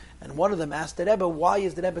on. And one of them asked the Rebbe, why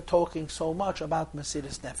is the Rebbe talking so much about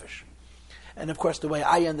Mesiras Nefesh? And of course, the way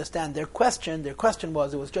I understand their question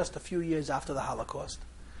was, it was just a few years after the Holocaust.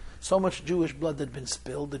 So much Jewish blood had been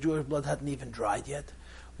spilled, the Jewish blood hadn't even dried yet.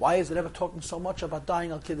 Why is the Rebbe talking so much about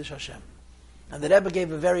dying al Kiddush Hashem? And the Rebbe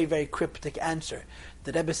gave a very, very cryptic answer.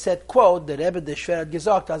 The Rebbe said, quote, the Rebbe de Shver hat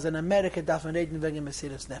gesagt, as in America darf man reden wegen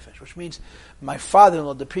Mesiras Nefesh, which means my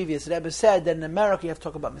father-in-law, the previous Rebbe, said that in America you have to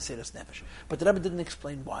talk about Mesiras Nefesh. But the Rebbe didn't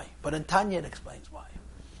explain why. But in Tanya it explains why.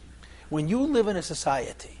 When you live in a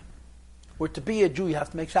society where to be a Jew you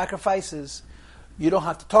have to make sacrifices, you don't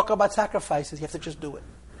have to talk about sacrifices, you have to just do it.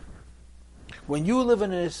 When you live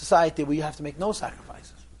in a society where you have to make no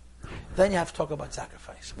sacrifices, then you have to talk about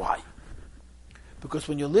sacrifice. Why? Because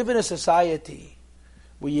when you live in a society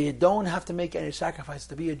where you don't have to make any sacrifice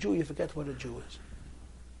to be a Jew, you forget what a Jew is.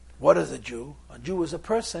 What is a Jew? A Jew is a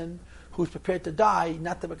person who's prepared to die,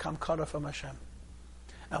 not to become cut off from Hashem.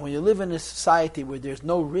 And when you live in a society where there's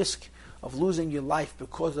no risk of losing your life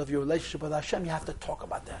because of your relationship with Hashem, you have to talk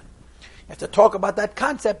about that. You have to talk about that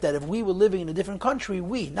concept that if we were living in a different country,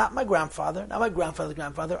 we, not my grandfather, not my grandfather's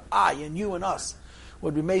grandfather, I and you and us,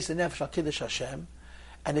 would be Meis Nefesh al Kiddush Hashem.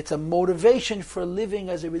 And it's a motivation for living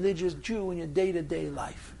as a religious Jew in your day-to-day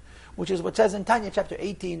life. Which is what says in Tanya chapter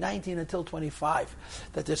 18, 19 until 25,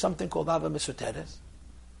 that there's something called Ava Misoteres,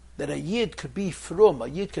 that a Yid could be Frum, a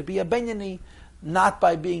Yid could be a Benyani, not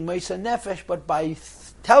by being Meisa Nefesh, but by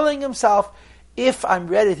telling himself, if I'm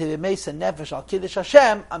ready to be Meisa Nefesh al Kiddush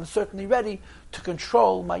Hashem, I'm certainly ready to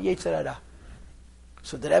control my Yetzer Hara.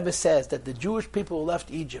 So the Rebbe says that the Jewish people who left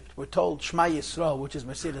Egypt were told Shema Yisrael, which is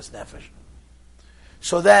Mesiras Nefesh.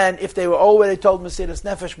 So then, if they were already told Mesiras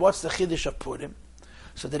Nefesh, what's the Chiddush of Purim?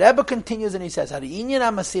 So the Rebbe continues and he says, Ha'inyan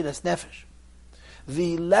ha-Mesiras Nefesh.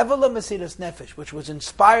 The level of Mesiras Nefesh, which was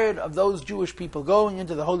inspired of those Jewish people going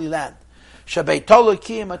into the Holy Land, which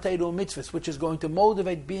is going to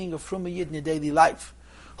motivate being a Frum Yid in your daily life.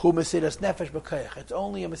 Hu Mesiras Nefesh b'koyach. It's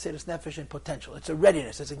only a Mesiras Nefesh in potential. It's a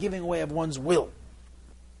readiness. It's a giving away of one's will.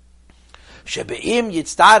 That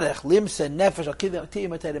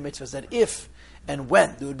if and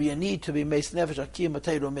when there would be a need to be Meis Nefesh Akiyim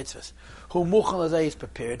Mateiru Mitzvahs, who Muchal Azay is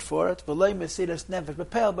prepared for it, V'lei Mesiras Nefesh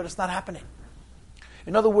B'Peil, but it's not happening.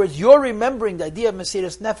 In other words, you're remembering the idea of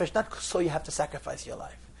Mesiras Nefesh not so you have to sacrifice your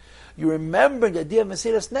life. You're remembering the idea of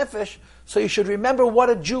Mesiras Nefesh so you should remember what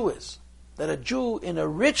a Jew is. That a Jew in a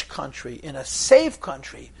rich country, in a safe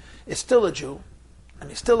country, is still a Jew, and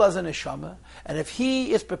he still has an neshama, and if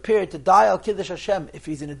he is prepared to die al Kiddush Hashem if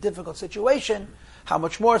he's in a difficult situation, how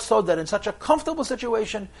much more so that in such a comfortable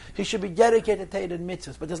situation he should be dedicated to Torah and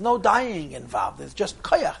mitzvahs. But there's no dying involved. There's just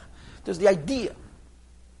koyach. There's the idea.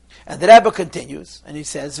 And the Rebbe continues, and he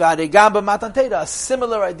says, a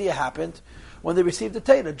similar idea happened when they received the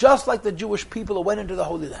Torah, just like the Jewish people who went into the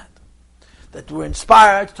Holy Land, that were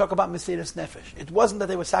inspired to talk about Mesiras Nefesh. It wasn't that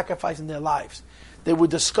they were sacrificing their lives. They were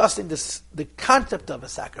discussing the concept of a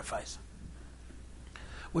sacrifice,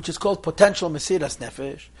 which is called potential Mesiras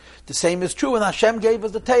Nefesh. The same is true when Hashem gave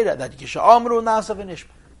us the Torah, that Yisha'amru Nasa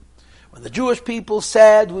v'Nishma. When the Jewish people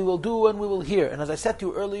said, we will do and we will hear. And as I said to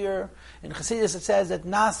you earlier, in Chassidus it says that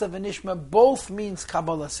Nasa v'Nishma both means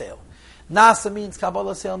Kabbalah Seil. Nasa means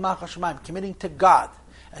Kabbalah Seil Machas Shemaim, committing to God.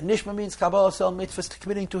 And Nishma means Kabbalah Seil mitzvahs,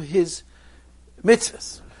 committing to His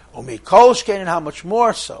mitzvahs. Umikol Shkein, and how much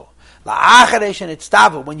more so. La'acharesh and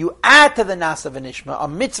itztavu, when you add to the Nasa v'Nishma, a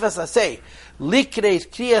mitzvah say, likreis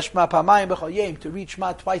kriyas shma pamayim b'chol yom, to read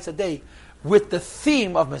Shema twice a day, with the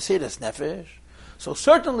theme of Mesiras Nefesh. So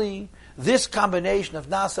certainly, this combination of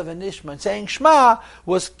Nasa v'Nishma and saying Shema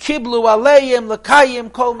was kiblu aleim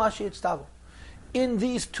l'kayim kol ma she'itztavu. In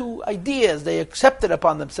these two ideas, they accepted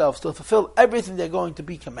upon themselves to fulfill everything they're going to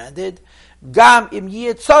be commanded. Gam im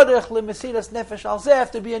yeh tzorech le'Mesiras Nefesh al zeh,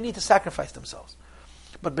 if there be a need to sacrifice themselves.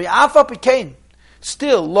 But be'afa pikein,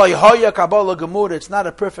 still loy hoya Kabbalah gemura. It's not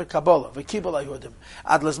a perfect Kabbalah. V'kibul Hayehudim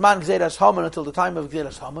ad lezman gzeras Haman, until the time of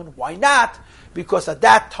gzeras Haman. Why not? Because at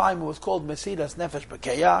that time it was called Mesiras Nefesh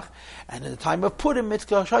b'Keyach, and in the time of Purim,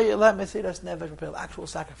 Mitzvah Shoya Eleh Mesiras Nefesh b'Peil, actual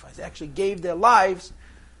sacrifice. They actually gave their lives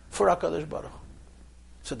for HaKadosh Baruch Hu.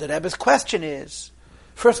 So the Rebbe's question is,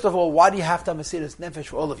 first of all, why do you have to have Mesiras Nefesh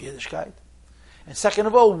for all of Yiddishkeit? And second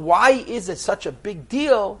of all, why is it such a big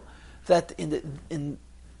deal that in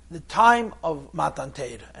the time of Matan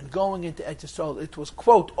Torah and going into Eretz Yisrael, it was,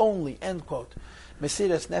 quote, only, end quote,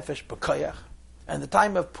 Mesiras Nefesh b'Koyach, and the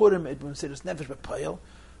time of Purim, it was Mesiras Nefesh b'Peil.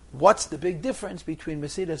 What's the big difference between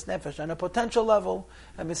Mesiras Nefesh on a potential level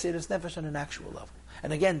and Mesiras Nefesh on an actual level?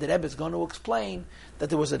 And again, the Rebbe is going to explain that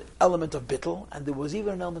there was an element of bittul, and there was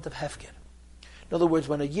even an element of hefker. In other words,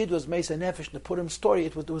 when a Yid was Mesiras Nefesh in the Purim story,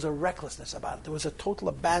 there was a recklessness about it. There was a total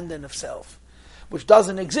abandon of self, which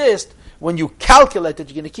doesn't exist when you calculate that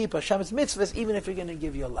you're going to keep Hashem's mitzvahs, even if you're going to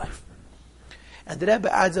give your life. And the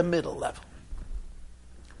Rebbe adds a middle level.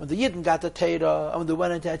 When the Yidden got the Torah, and when they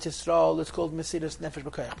went into Eretz Yisrael, it's called Mesiras Nefesh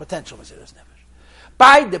b'Koyach, potential Mesiras Nefesh.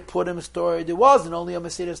 By the Purim story, there wasn't only a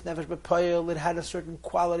Mesiras Nefesh b'Peil, it had a certain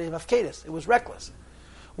quality of Afkedus. It was reckless.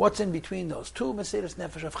 What's in between those two? Mesiras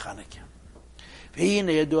Nefesh of Chanukah. We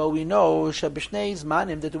know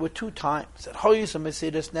that there were two times that Hoyus and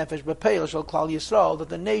Mesiras Nefesh b'Peil shall Klal Yisrael, that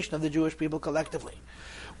the nation of the Jewish people collectively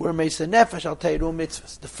were Mesiras Nefesh al Teiru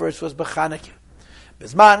mitzvahs. The first was b'Chanukah.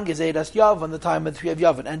 Bizman Gezeiras Yav, on the time of the Three of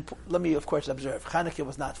Yavin. And let me, of course, observe, Chanukah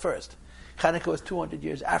was not first. Chanukah was 200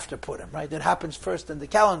 years after Purim, right? It happens first in the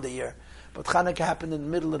calendar year, but Chanukah happened in the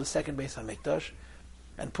middle of the second Beis HaMikdash,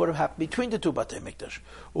 and Purim happened between the two Batei Mikdash.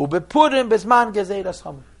 Ube Purim Bizman Gezeiras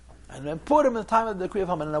Haman. and then put him in the time of the decree of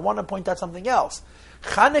Haman. And I want to point out something else.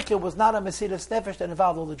 Chanukah was not a Mesiras Nefesh that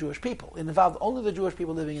involved all the Jewish people. It involved only the Jewish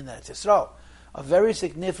people living in Eretz Yisrael. A very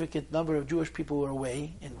significant number of Jewish people were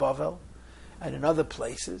away in Bavel and in other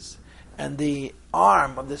places, and the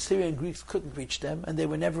arm of the Syrian Greeks couldn't reach them, and they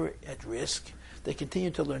were never at risk. They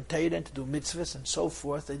continued to learn Torah and to do mitzvahs and so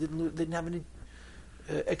forth. They didn't have any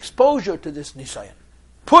exposure to this Nisayan.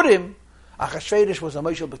 Purim, Achashverosh was a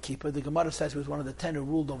Moshel Bekipa. The Gemara says he was one of the 10 who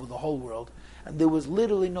ruled over the whole world, and there was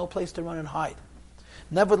literally no place to run and hide.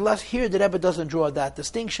 Nevertheless, here the Rebbe doesn't draw that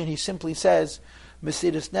distinction. He simply says,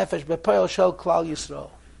 Mesiras Nefesh Bepoel Shel Klal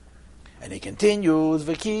Yisrael. And he continues,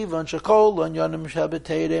 V'kivan Shekol Onyonim Shel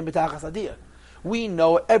B'Teireh B'Tachas Adiyah. We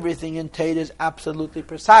know everything in Torah is absolutely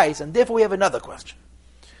precise, and therefore we have another question.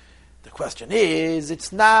 The question is,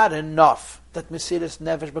 it's not enough that Mesiras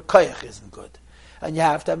Nefesh B'Koyach isn't good, and you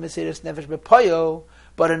have to have Mesiras Nefesh B'Poyel,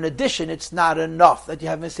 but in addition, it's not enough that you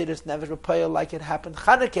have Mesiras Nefesh B'Poyel like it happened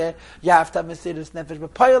Chanukah. You have to have Mesiras Nefesh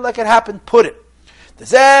B'Poyel like it happened Purim. The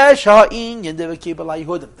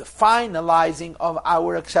finalizing of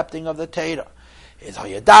our accepting of the Torah is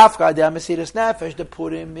Hayadafka de Mesiras Nefesh. The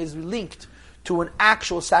Purim is linked to an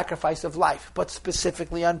actual sacrifice of life, but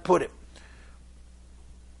specifically on Purim,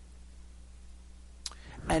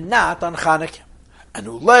 and not on Chanukah. And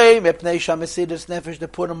ulay mepnei Mesiras Nefesh the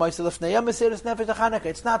Purim Mesiras Nefesh the Chanukah.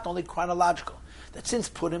 It's not only chronological that since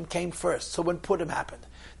Purim came first, so when Purim happened,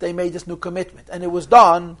 they made this new commitment, and it was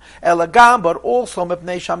done elagam, but also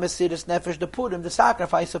mepnei Mesiras Nefesh the Purim, the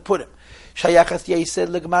sacrifice of Purim. Shayachas Yesed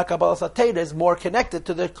legmar kabbalas haTorah is more connected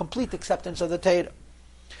to the complete acceptance of the Torah.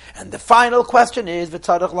 And the final question is,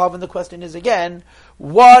 v'tzarich love, and the question is again,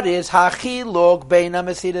 what is hachilog beina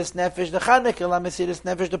Mesiras Nefesh the Chanukah la Mesiras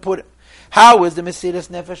Nefesh the Purim? How is the Mesiras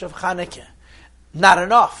Nefesh of Chanukah not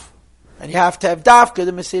enough? And you have to have dafka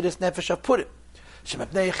the Mesiras Nefesh of Purim.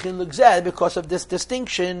 Because of this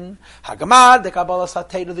distinction, Hagamad the Kabbalas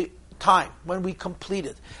HaTorah, the time when we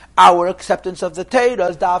completed our acceptance of the Torah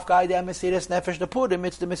is dafka the Mesiras Nefesh the Purim.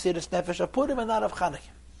 It's the Mesiras Nefesh of Purim and not of Chanukah.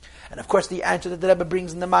 And of course, the answer that the Rebbe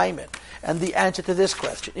brings in the Maimed, and the answer to this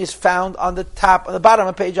question is found on the bottom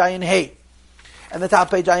of page Ayin Hey, and the top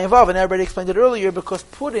page Ayin Vav. And everybody explained it earlier, because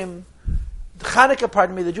Purim, the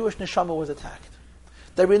Chanukah, the Jewish neshama was attacked.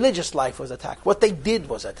 Their religious life was attacked. What they did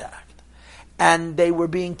was attacked, and they were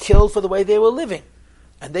being killed for the way they were living,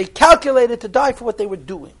 and they calculated to die for what they were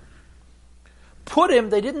doing. Purim,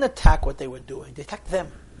 they didn't attack what they were doing; they attacked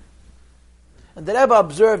them. And the Rebbe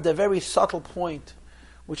observed a very subtle point,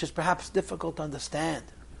 which is perhaps difficult to understand,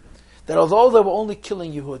 that although they were only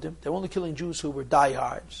killing Yehudim, they were only killing Jews who were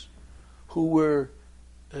diehards, who were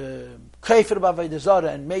kafir b'avodah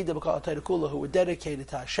zarah and made the b'kal Torah kula, who were dedicated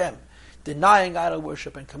to Hashem, denying idol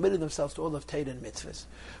worship and committed themselves to all of Torah and mitzvahs.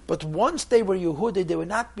 But once they were Yehudim, they were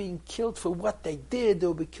not being killed for what they did; they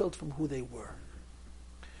would be killed from who they were.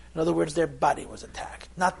 In other words, their body was attacked,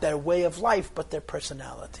 not their way of life, but their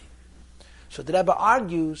personality. So the Rebbe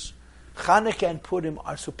argues, Chanukah and Purim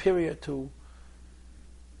are superior to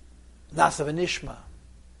Nasav and Nishma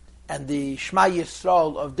and the Shema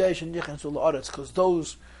Yisrael of Deish and Yichen Sul Oretz, because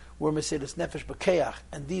those were Mesiras Nefesh B'Keach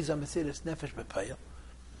and these are Mesiras Nefesh B'Poyel.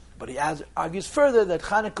 But he argues further that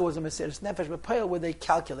Chanukah was a Mesiras Nefesh B'Poyel where they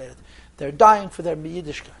calculated. They're dying for their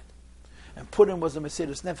Yiddishkeit. And Purim was a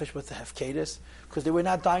Mesiras Nefesh with the Hefkedis, because they were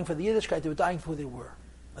not dying for the Yiddishkeit, they were dying for who they were.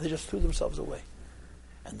 And they just threw themselves away.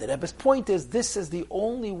 And the Rebbe's point is, this is the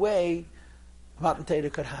only way Matan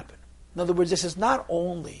Torah could happen. In other words, this is not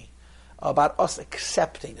only about us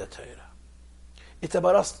accepting the Torah. It's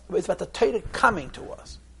about the Torah coming to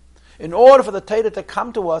us. In order for the Torah to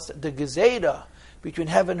come to us, the Gezerah between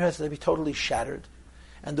heaven and earth has to be totally shattered.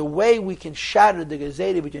 And the way we can shatter the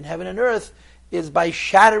Gezerah between heaven and earth is by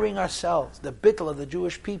shattering ourselves. The bittul of the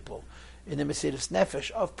Jewish people in the Mesiras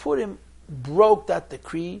Nefesh of Purim broke that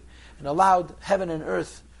decree and allowed heaven and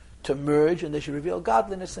earth to merge, and they should reveal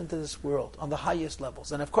godliness into this world on the highest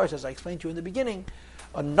levels. And of course, as I explained to you in the beginning,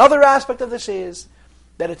 another aspect of this is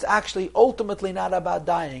that it's actually ultimately not about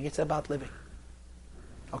dying, it's about living.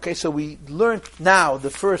 Okay, so we learned now the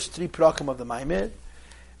first 3 parakim of the Maimed.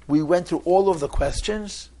 We went through all of the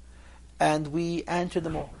questions, and we answered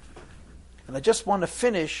them all. And I just want to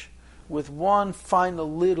finish with one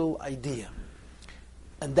final little idea.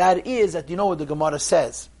 And that is that, you know what the Gemara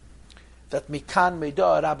says, that mikan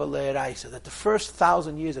meida rabba le'eraisa, that the first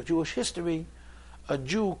 1,000 years of Jewish history, a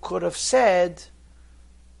Jew could have said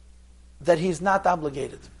that he's not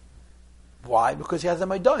obligated. Why? Because he has a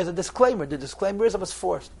meidah, it's a disclaimer. The disclaimer is I was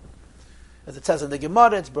forced. As it says in the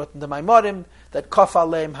Gemara, it's brought in the Maimorim, that kof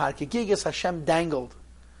aleim har kegigis, Hashem dangled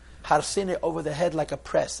har sineh over the head like a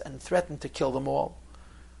press and threatened to kill them all.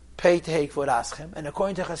 pay take for Aschem. And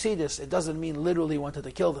according to Hasidus, it doesn't mean literally wanted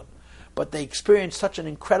to kill them, but they experienced such an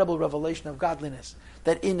incredible revelation of godliness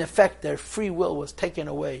that in effect their free will was taken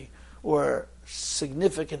away or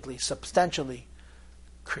significantly, substantially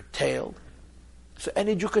curtailed. So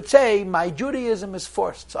any Jew could say, my Judaism is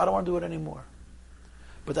forced, so I don't want to do it anymore.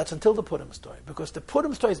 But that's until the Purim story, because the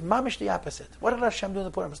Purim story is mamish the opposite. What did Hashem do in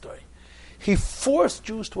the Purim story? He forced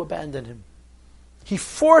Jews to abandon him. He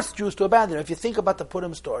forced Jews to abandon him. If you think about the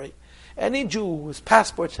Purim story, any Jew whose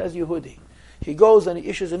passport says Yehudi, he goes and he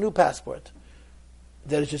issues a new passport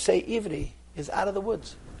that should say Ivri, is out of the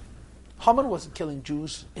woods. Haman wasn't killing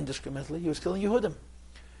Jews indiscriminately. He was killing Yehudim.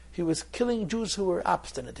 He was killing Jews who were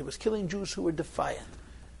obstinate. He was killing Jews who were defiant.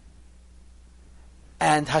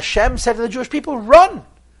 And Hashem said to the Jewish people, run!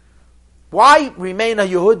 Why remain a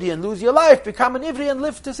Yehudi and lose your life? Become an Ivri and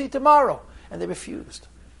live to see tomorrow. And they refused.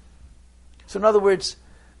 So in other words,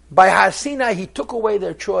 by Har Sinai, he took away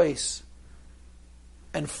their choice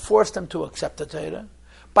and forced them to accept the Torah.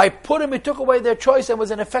 By Purim, he took away their choice and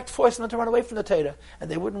was in effect forcing them to run away from the Torah.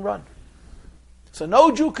 And they wouldn't run. So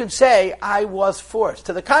no Jew can say, I was forced.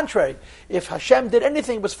 To the contrary, if Hashem did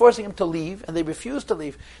anything, it was forcing him to leave, and they refused to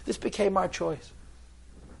leave, this became our choice.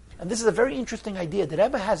 And this is a very interesting idea. The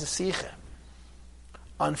Rebbe has a sikha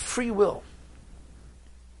on free will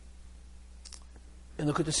in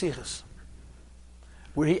the Sichos,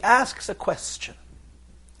 where he asks a question.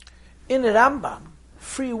 In the Rambam,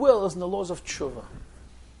 free will is in the laws of tshuva.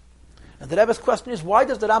 And the Rebbe's question is, why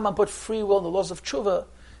does the Rambam put free will in the laws of tshuva?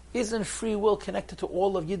 Isn't free will connected to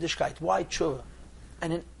all of Yiddishkeit? Why tshuva?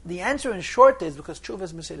 And the answer in short is because tshuva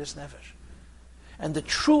is Mesiras Nefesh. And the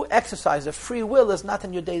true exercise of free will is not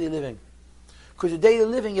in your daily living. Because your daily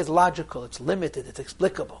living is logical, it's limited, it's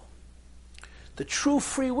explicable. The true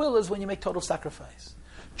free will is when you make total sacrifice.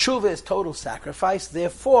 Tshuva is total sacrifice,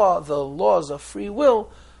 therefore the laws of free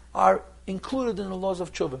will are included in the laws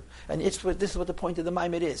of tshuva. And this is what the point of the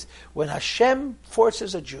Maimed is. When Hashem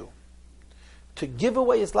forces a Jew to give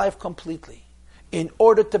away his life completely in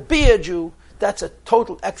order to be a Jew, that's a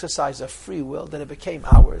total exercise of free will that it became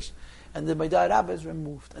ours. And the Midai Rabbah is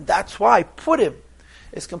removed. And that's why Purim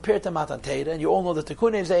is compared to Matan Torah. And you all know the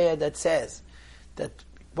Tikkun Zayah that says that,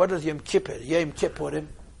 what is Yom Kippur? Yom Kippurim.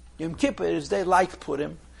 Yom Kippur is they like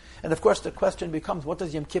Purim. And of course the question becomes, what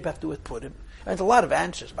does Yom Kippur have to do with Purim? And there's a lot of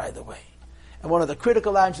answers, by the way. And one of the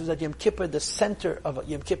critical answers is that Yom Kippur, the center of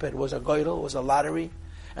Yom Kippur was a goydel, was a lottery.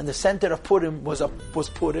 And the center of Purim was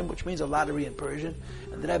Purim, which means a lottery in Persian.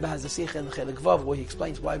 And the Rebbe has a sikha in Chelik Vav where he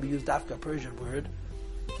explains why we use dafka, a Persian word.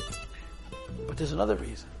 But there's another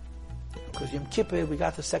reason. Because Yom Kippur, we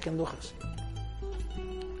got the second luchas.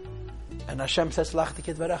 And Hashem says, Lach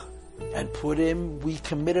tikit varach. And Purim, we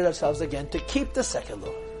committed ourselves again to keep the second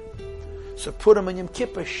luch. So Purim and Yom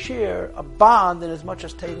Kippur share a bond in as much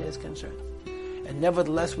as Torah is concerned. And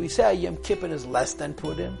nevertheless, we say Yom Kippur is less than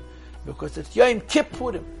Purim, because it's Yom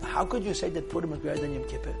Kippurim. How could you say that Purim is greater than Yom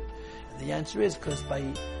Kippur? And the answer is because by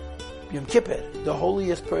Yom Kippur, the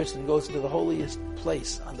holiest person goes to the holiest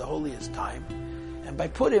place on the holiest time. And by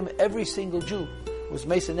Purim, every single Jew was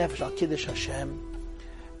Mesa Nefesh al Kiddush Hashem.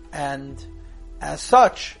 And as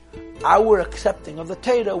such, our accepting of the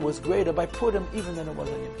Torah was greater by Purim even than it was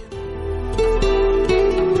on Yom Kippur.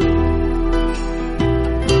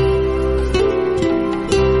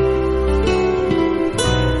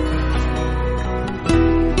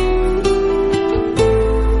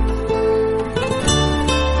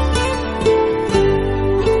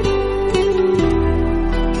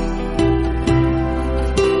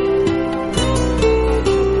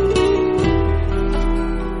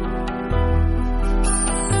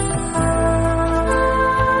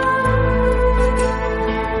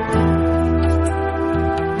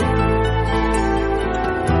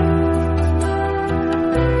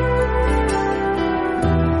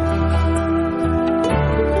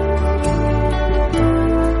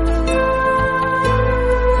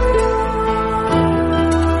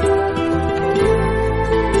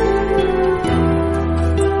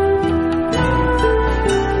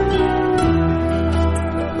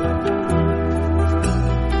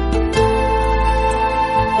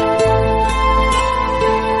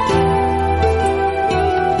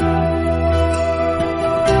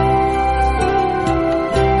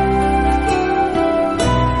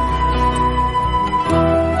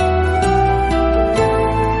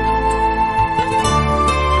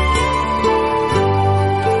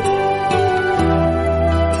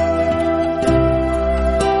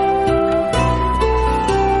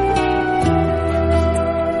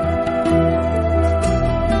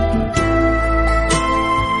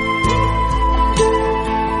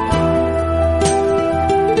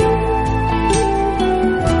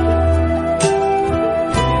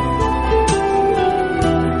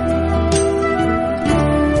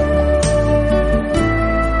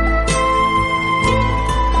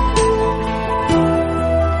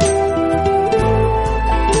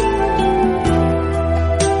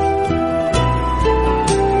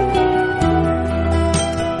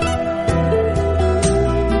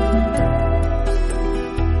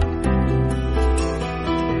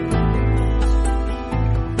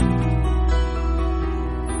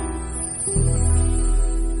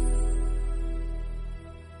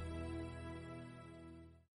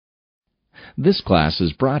 This class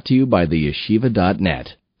is brought to you by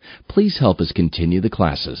theyeshiva.net. Please help us continue the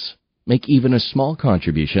classes. Make even a small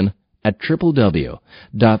contribution at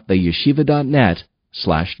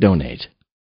www.theyeshiva.net/donate.